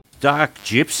Dark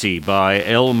Gypsy by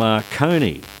El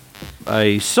Marconi,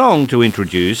 a song to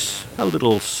introduce a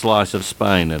little slice of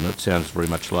Spain, and it sounds very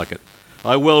much like it.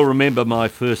 I well remember my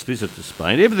first visit to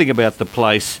Spain. Everything about the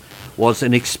place was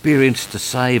an experience to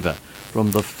savour, from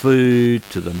the food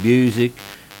to the music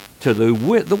to the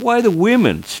way the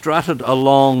women strutted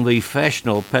along the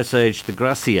fashionable Passeig de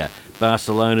Gràcia,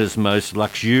 Barcelona's most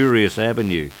luxurious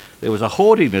avenue. There was a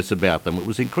haughtiness about them. It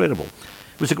was incredible.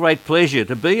 It was a great pleasure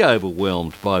to be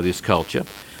overwhelmed by this culture,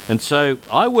 and so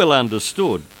I well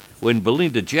understood when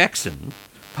Belinda Jackson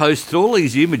posted all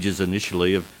these images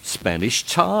initially of Spanish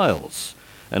tiles,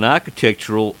 an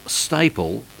architectural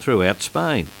staple throughout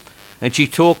Spain. And she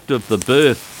talked of the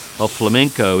birth of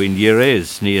flamenco in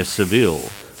Jerez near Seville.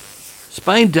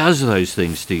 Spain does those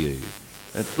things to you.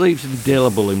 It leaves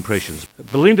indelible impressions.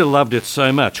 Belinda loved it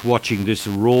so much, watching this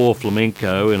raw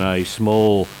flamenco in a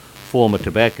small former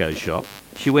tobacco shop.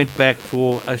 She went back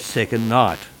for a second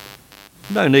night.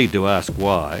 No need to ask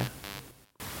why.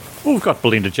 Well, we've got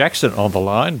Belinda Jackson on the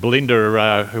line.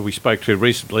 Belinda, who we spoke to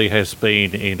recently, has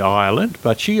been in Ireland,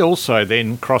 but she also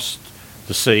then crossed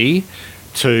the sea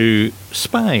to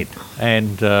Spain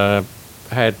and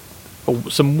had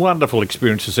some wonderful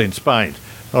experiences in Spain,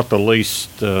 not the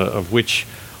least of which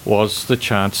was the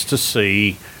chance to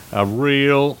see a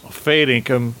real fair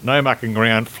income, no mucking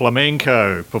around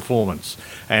flamenco performance.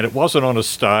 And it wasn't on a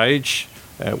stage,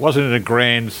 it wasn't in a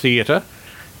grand theatre,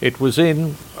 it was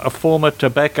in a former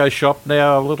tobacco shop,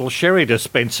 now a little sherry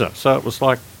dispenser. So it was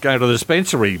like going to the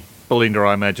dispensary, Belinda,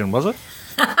 I imagine, was it?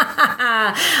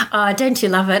 Oh, don't you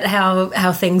love it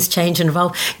how things change and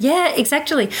evolve? Yeah,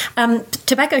 exactly.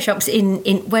 Tobacco shops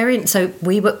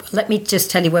let me just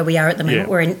tell you where we are at the moment. Yeah.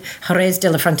 We're in Jerez de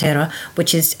la Frontera,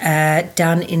 which is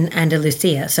down in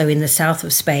Andalusia, so in the south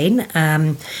of Spain.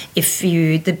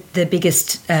 The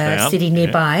biggest city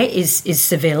nearby is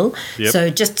Seville. Yep. So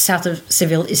just south of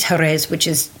Seville is Jerez, which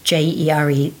is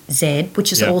Jerez,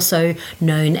 which is also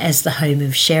known as the home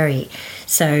of sherry.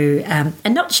 So,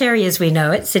 and not sherry as we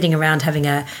know it, sitting around having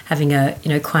a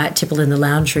quiet tipple in the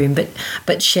lounge room,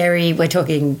 but sherry, we're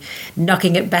talking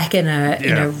knocking it back in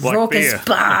a raucous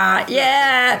bar,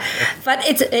 But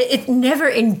it's never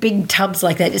in big tubs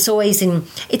like that.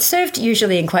 It's served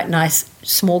usually in quite nice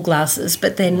small glasses,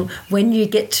 but then when you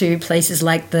get to places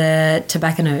like the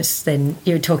Tobacanos, then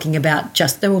you're talking about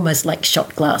they're almost like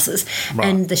shot glasses,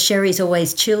 and the sherry's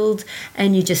always chilled,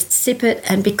 and you just sip it.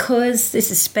 And because this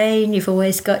is Spain, you've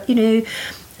always got a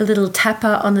little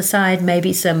tapa on the side,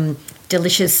 maybe some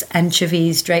delicious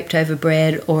anchovies draped over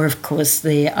bread, or of course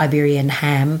the Iberian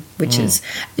ham, which is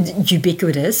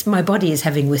ubiquitous. My body is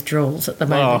having withdrawals at the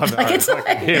moment. I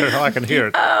can hear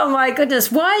it. Oh my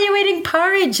goodness, why are you eating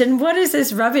porridge and what is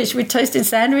this rubbish with toasted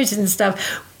sandwiches and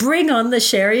stuff? Bring on the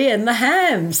sherry and the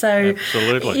ham. So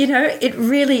absolutely, it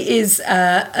really is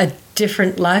a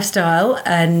different lifestyle,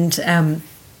 and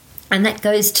that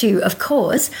goes to, of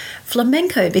course,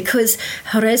 flamenco, because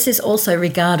Jerez is also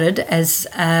regarded as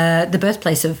the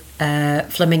birthplace of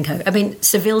flamenco. I mean,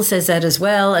 Seville says that as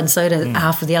well, and so do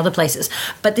half of the other places.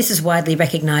 But this is widely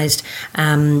recognised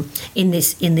in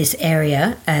this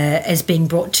area as being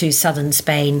brought to southern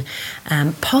Spain,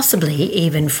 possibly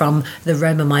even from the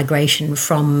Roma migration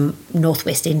from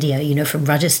northwest India, from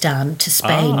Rajasthan to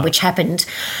Spain, which happened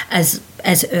as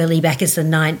early back as the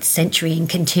 9th century and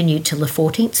continued till the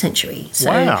 14th century.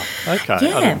 So, wow, okay,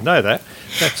 yeah. I didn't know that.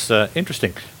 That's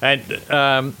interesting. And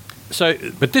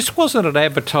but this wasn't an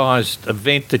advertised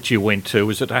event that you went to.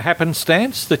 Was it a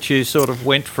happenstance that you sort of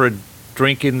went for a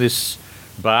drink in this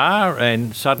bar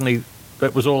and suddenly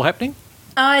that was all happening?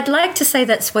 I'd like to say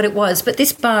that's what it was, but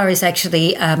this bar is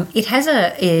actually it has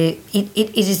a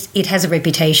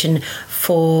reputation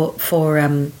for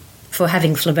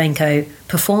having flamenco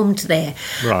performed there.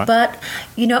 Right. But,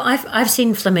 I've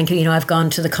seen flamenco, I've gone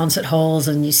to the concert halls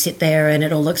and you sit there and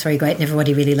it all looks very great and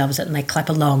everybody really loves it and they clap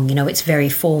along, it's very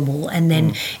formal. And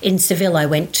then in Seville I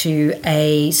went to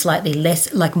a slightly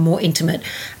less, more intimate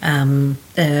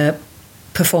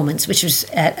performance, which was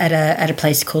at a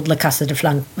place called La Casa de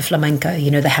Flamenco,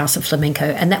 the House of Flamenco,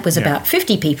 and that was about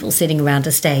 50 people sitting around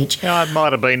a stage. Yeah, I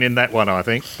might have been in that one, I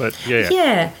think, but yeah.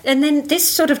 Yeah, and then this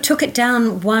sort of took it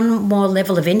down one more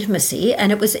level of intimacy,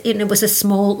 and it was a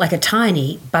small, like a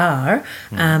tiny bar.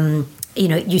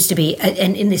 It used to be,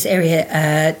 and in this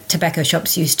area, tobacco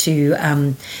shops used to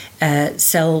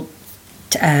sell.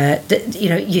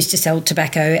 Used to sell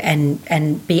tobacco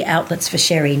and be outlets for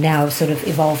sherry, now sort of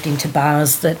evolved into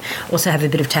bars that also have a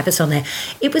bit of tapas on there.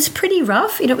 It was pretty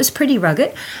rough, it was pretty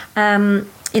rugged, in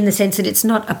the sense that it's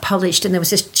not a polished, and there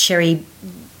was just sherry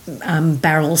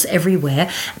barrels everywhere,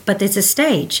 but there's a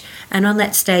stage, and on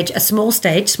that stage, a small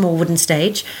wooden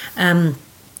stage.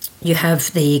 You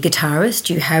have the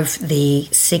guitarist, you have the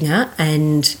singer,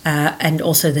 and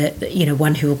also the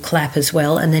one who will clap as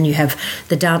well, and then you have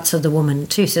the dancer, the woman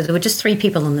too. So there were just 3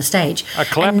 people on the stage. A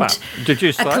clapper, did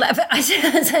you say? A clapper. I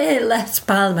say Las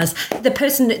Palmas.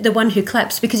 The one who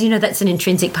claps, because that's an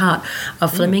intrinsic part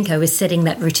of flamenco, is setting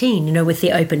that routine, with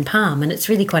the open palm, and it's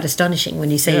really quite astonishing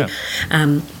when you see.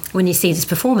 Yeah. When you see this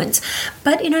performance.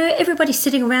 But, everybody's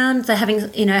sitting around, they're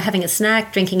having a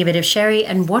snack, drinking a bit of sherry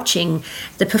and watching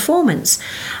the performance.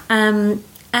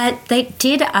 They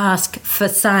did ask for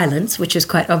silence, which was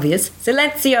quite obvious.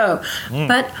 Silencio!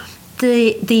 But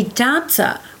the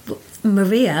dancer,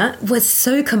 Maria, was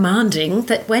so commanding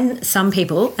that when some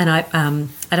people, and I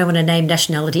don't want to name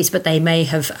nationalities, but they may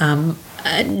have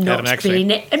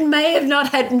may have not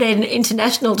had an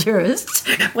international tourists,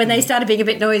 when they started being a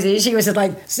bit noisy, she was just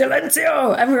like,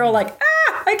 silencio, and we were all like,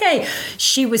 okay.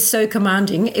 She was so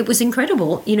commanding, it was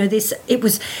incredible. It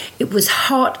was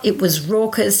hot, it was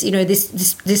raucous,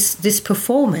 this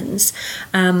performance,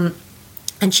 and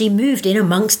she moved in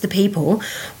amongst the people,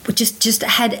 which just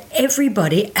had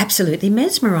everybody absolutely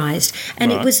mesmerised.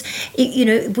 And right.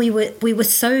 We were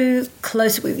so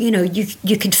close.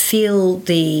 You could feel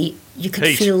the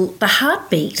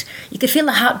heartbeat. You could feel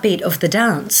the heartbeat of the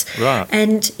dance. Right.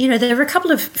 And there were a couple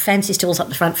of fancy stalls up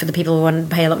the front for the people who wanted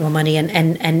to pay a lot more money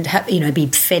and be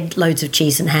fed loads of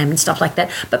cheese and ham and stuff like that.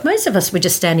 But most of us were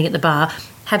just standing at the bar,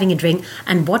 having a drink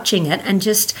and watching it, and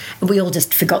we all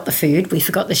just forgot the food, we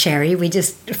forgot the sherry, we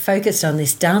just focused on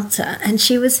this dancer, and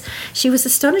she was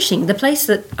astonishing. The place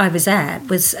that I was at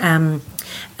was a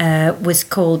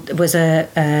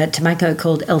tobacco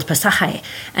called El Passeig,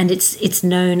 and it's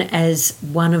known as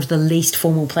one of the least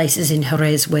formal places in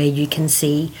Jerez where you can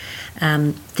see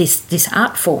this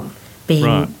art form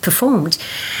being performed,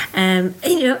 and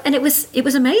it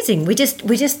was amazing.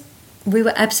 We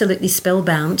were absolutely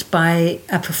spellbound by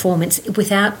a performance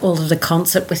without all of the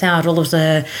concert, without all of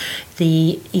the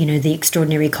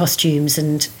extraordinary costumes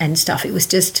and stuff. It was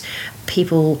just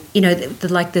people,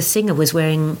 like the singer was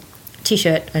wearing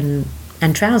t-shirt and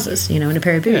trousers, and a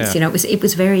pair of boots. Yeah. It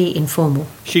was very informal.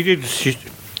 She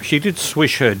did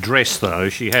swish her dress though.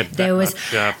 She had much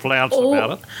flounce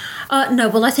about it. No,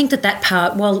 well, I think that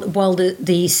part, while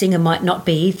the singer might not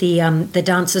be, the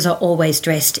dancers are always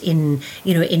dressed in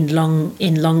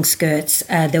long skirts.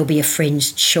 There'll be a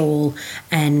fringed shawl,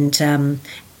 and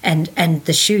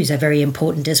the shoes are very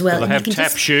important as well. Will they have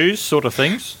tap shoes, sort of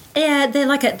things? Yeah, they're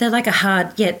like a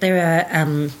hard. Yeah, they're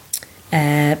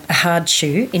a hard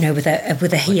shoe, with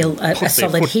a heel, a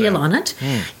solid heel on it.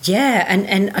 Yeah,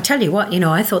 and I tell you what,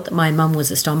 I thought that my mum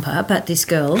was a stomper, but this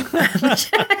girl.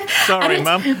 Sorry,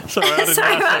 Mum. Sorry, I didn't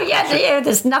know. Yeah.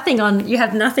 There's nothing on. You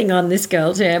have nothing on this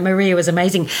girl. Yeah, Maria was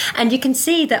amazing, and you can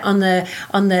see that on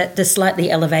the slightly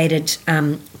elevated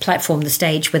platform, the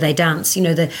stage where they dance.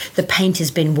 The paint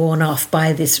has been worn off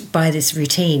by this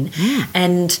routine,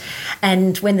 and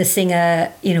when the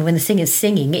singer's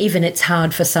singing, even it's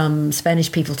hard for some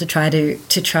Spanish people to try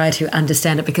to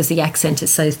understand it because the accent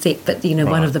is so thick. But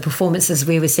one of the performances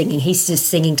we were singing, he's just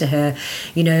singing to her,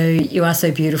 you are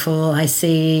so beautiful. I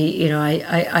see,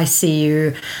 I see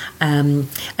you.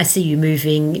 I see you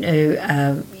moving.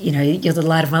 You're the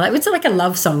light of my life. It's like a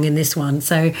love song in this one.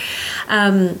 So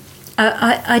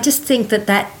I just think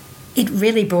that it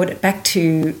really brought it back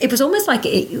to. It was almost like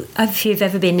if you've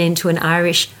ever been into an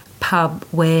Irish pub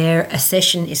where a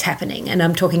session is happening, and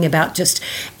I'm talking about just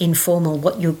informal,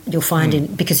 what you'll find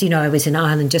in, because I was in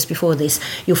Ireland just before this,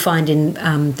 you'll find in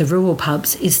the rural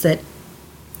pubs is that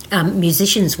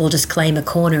musicians will just claim a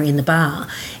corner in the bar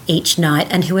each night,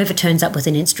 and whoever turns up with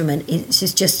an instrument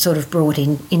is just sort of brought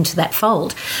into that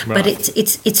fold. Right. But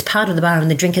it's part of the bar, and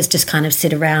the drinkers just kind of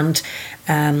sit around,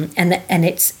 and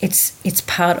it's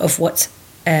part of what's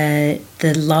the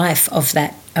life of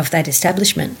that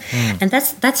establishment. And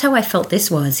that's how I felt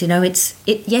this was. Yes,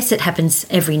 it happens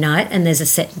every night and there's a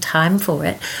set time for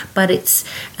it, but it's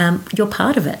you're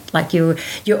part of it. Like you're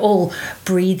all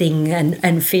breathing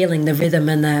and feeling the rhythm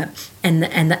and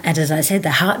as I said,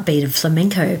 the heartbeat of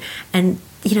flamenco. And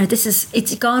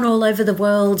it's gone all over the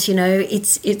world.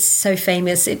 It's so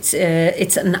famous. It's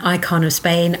an icon of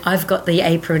Spain. I've got the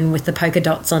apron with the polka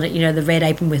dots on it. The red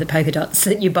apron with the polka dots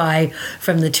that you buy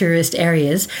from the tourist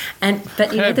areas. What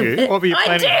were you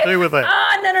planning to do with it?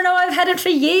 Oh, no! I've had it for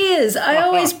years. I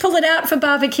always pull it out for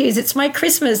barbecues. It's my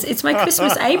Christmas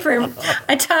apron.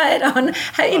 I tie it on.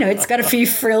 It's got a few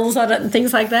frills on it and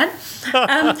things like that.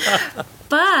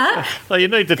 But well, you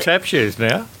need the tap shoes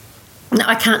now. No,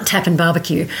 I can't tap and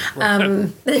barbecue.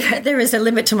 There is a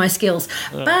limit to my skills,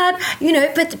 but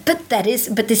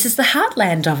this is the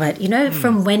heartland of it.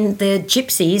 From when the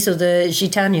gypsies or the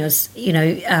gitanos,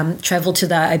 travelled to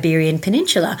the Iberian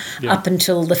Peninsula up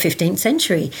until the 15th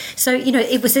century. So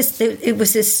it was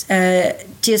this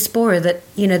diaspora that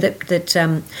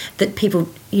people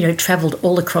travelled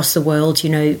all across the world.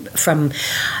 From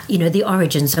the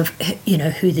origins of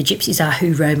who the gypsies are,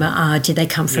 who Roma are. Did they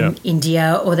come from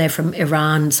India or they're from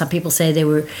Iran? Some people say they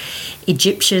were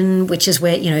Egyptian, which is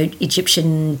where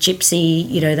Egyptian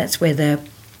gypsy. That's where the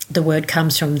word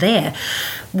comes from there.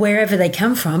 Wherever they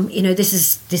come from,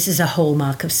 this is a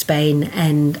hallmark of Spain.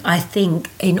 And I think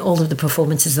in all of the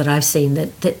performances that I've seen,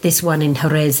 that this one in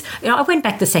Jerez, I went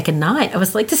back the second night. I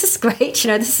was like, this is great.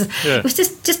 It was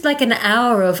just like an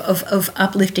hour of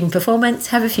uplifting performance,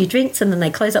 have a few drinks, and then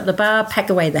they close up the bar, pack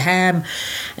away the ham,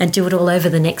 and do it all over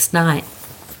the next night.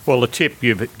 Well, the tip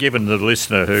you've given the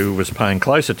listener who was paying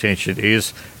close attention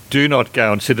is do not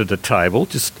go and sit at a table.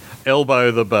 Just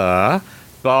elbow the bar,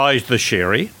 buy the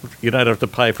sherry. You don't have to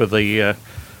pay for the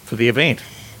event.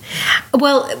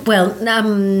 Well.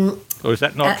 Or is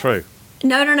that not true?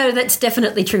 No, that's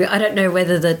definitely true. I don't know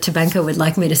whether the Tabanco would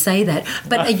like me to say that.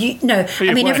 But,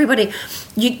 everybody,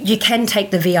 you can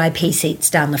take the VIP seats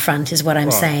down the front is what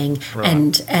I'm saying.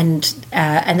 Right. And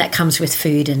that comes with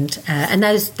food. And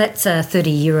that's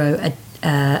 €30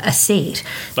 a seat.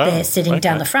 They're sitting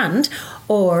down the front.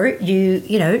 Or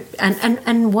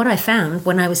and what I found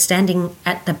when I was standing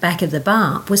at the back of the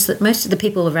bar was that most of the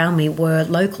people around me were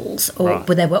locals or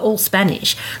they were all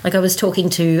Spanish. Like I was talking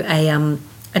to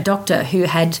a doctor who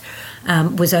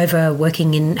was over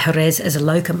working in Jerez as a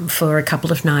locum for a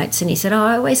couple of nights, and he said,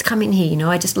 I always come in here,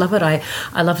 I just love it. I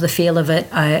love the feel of it.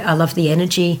 I love the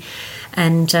energy.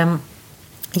 And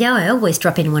I always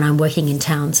drop in when I'm working in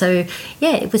town. So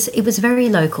it was very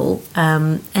local,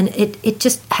 and it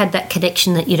just had that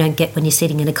connection that you don't get when you're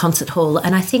sitting in a concert hall.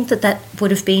 And I think that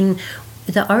would have been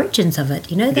the origins of it.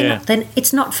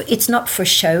 It's not for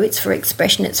show, it's for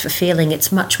expression, it's for feeling.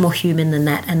 It's much more human than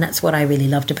that, and that's what I really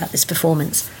loved about this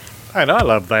performance. And I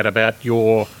love that about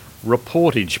your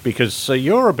reportage, because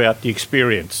you're about the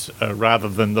experience rather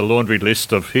than the laundry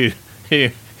list of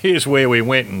here's where we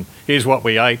went and here's what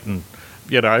we ate and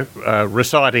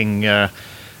reciting an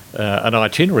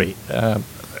itinerary,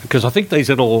 because I think these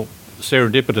little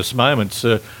serendipitous moments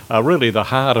are really the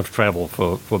heart of travel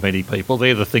for many people.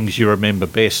 They're the things you remember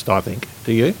best, I think.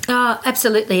 Do you? Oh,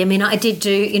 absolutely. I mean, I did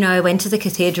do, I went to the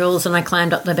cathedrals and I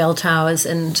climbed up the bell towers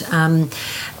and,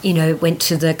 went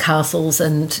to the castles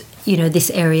and, this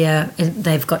area,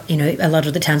 they've got, a lot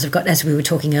of the towns have got, as we were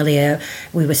talking earlier,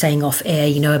 we were saying off air,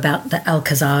 about the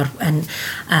Alcazar and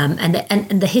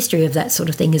the history of that sort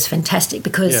of thing is fantastic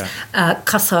because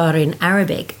Casar in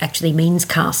Arabic actually means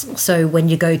castle. So when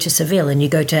you go to Seville and you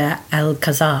go to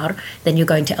Alcazar, then you're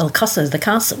going to Alcázar, the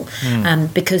castle,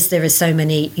 because there are so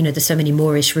many, there's so many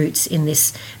Moorish roots in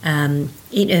this.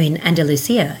 In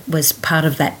Andalusia was part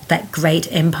of that great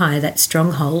empire, that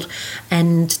stronghold,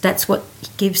 and that's what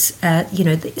gives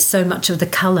so much of the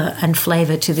colour and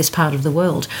flavour to this part of the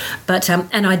world. But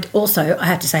and I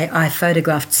have to say I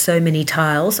photographed so many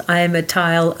tiles. I am a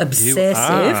tile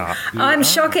obsessive. I'm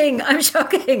shocking.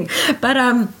 But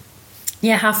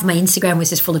half of my Instagram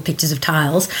was just full of pictures of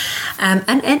tiles,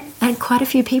 and quite a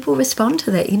few people respond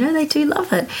to that. They do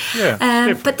love it.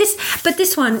 But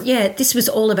this one, this was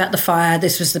all about the fire.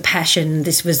 This was the passion.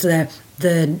 This was the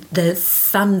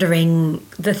thundering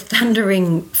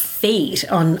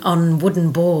feet on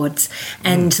wooden boards,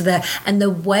 and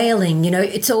the wailing.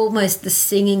 It's almost, the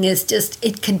singing is just,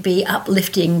 it can be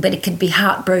uplifting, but it can be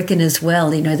heartbroken as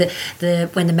well. When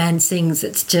the man sings,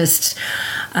 it's just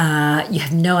you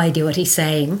have no idea what he's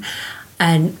saying.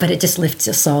 But it just lifts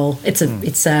your soul. It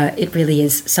really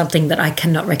is something that I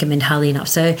cannot recommend highly enough.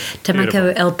 So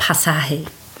Tabanco El Pasaje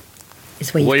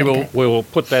is where we will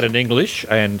put that in English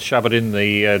and shove it in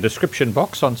the description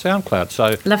box on SoundCloud.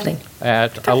 So lovely,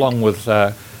 along with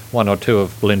one or two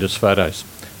of Belinda's photos.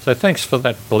 So thanks for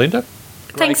that, Belinda.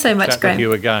 Thanks so much, Graham. With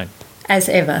you again, as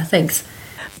ever. Thanks.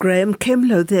 Graham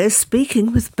Kemlow there,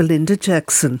 speaking with Belinda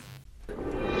Jackson.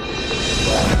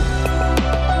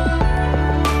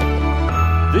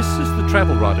 This is the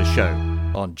Travel Writer Show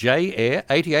on J Air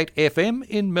 88 FM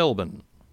in Melbourne.